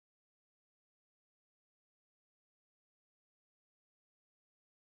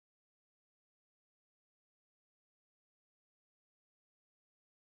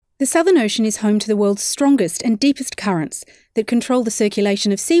The Southern Ocean is home to the world's strongest and deepest currents that control the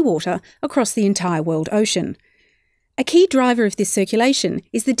circulation of seawater across the entire world ocean. A key driver of this circulation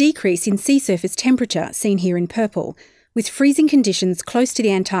is the decrease in sea surface temperature seen here in purple, with freezing conditions close to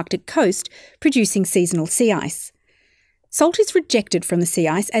the Antarctic coast producing seasonal sea ice. Salt is rejected from the sea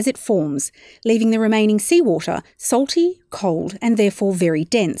ice as it forms, leaving the remaining seawater salty, cold, and therefore very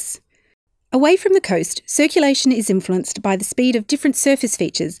dense. Away from the coast, circulation is influenced by the speed of different surface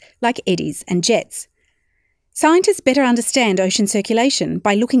features like eddies and jets. Scientists better understand ocean circulation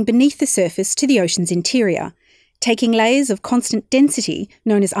by looking beneath the surface to the ocean's interior. Taking layers of constant density,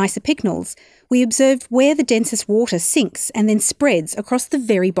 known as isopycnals, we observed where the densest water sinks and then spreads across the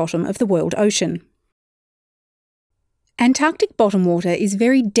very bottom of the world ocean. Antarctic bottom water is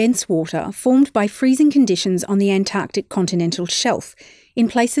very dense water formed by freezing conditions on the Antarctic Continental Shelf, in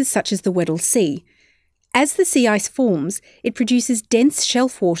places such as the Weddell Sea. As the sea ice forms, it produces dense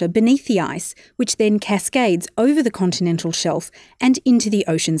shelf water beneath the ice, which then cascades over the continental shelf and into the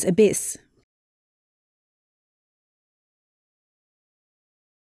ocean's abyss.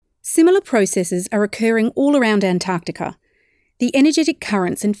 Similar processes are occurring all around Antarctica. The energetic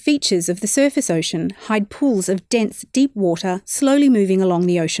currents and features of the surface ocean hide pools of dense, deep water slowly moving along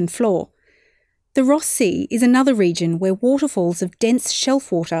the ocean floor. The Ross Sea is another region where waterfalls of dense shelf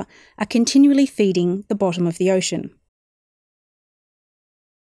water are continually feeding the bottom of the ocean.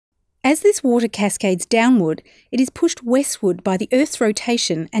 As this water cascades downward, it is pushed westward by the Earth's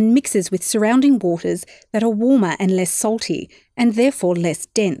rotation and mixes with surrounding waters that are warmer and less salty, and therefore less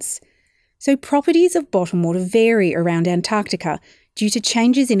dense. So properties of bottom water vary around Antarctica due to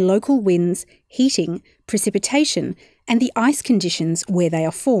changes in local winds, heating, precipitation, and the ice conditions where they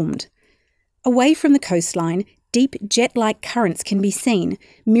are formed. Away from the coastline, deep jet-like currents can be seen,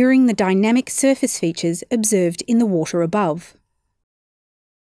 mirroring the dynamic surface features observed in the water above.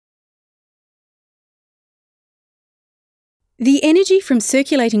 The energy from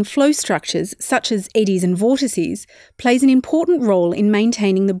circulating flow structures, such as eddies and vortices, plays an important role in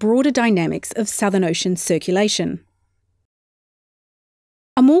maintaining the broader dynamics of Southern Ocean circulation.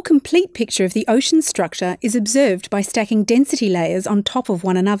 A more complete picture of the ocean structure is observed by stacking density layers on top of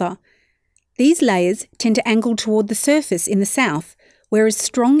one another. These layers tend to angle toward the surface in the south, whereas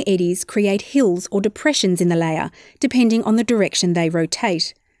strong eddies create hills or depressions in the layer, depending on the direction they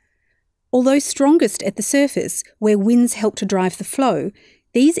rotate. Although strongest at the surface, where winds help to drive the flow,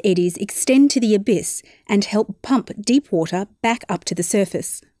 these eddies extend to the abyss and help pump deep water back up to the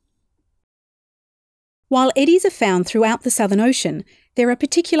surface. While eddies are found throughout the Southern Ocean, there are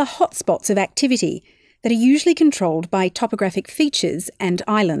particular hotspots of activity that are usually controlled by topographic features and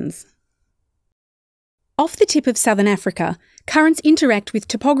islands. Off the tip of southern Africa, currents interact with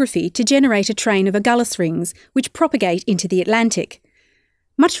topography to generate a train of Agulhas rings, which propagate into the Atlantic.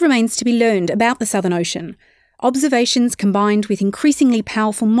 Much remains to be learned about the Southern Ocean. Observations combined with increasingly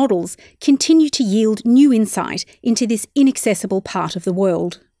powerful models continue to yield new insight into this inaccessible part of the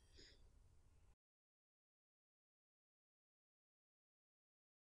world.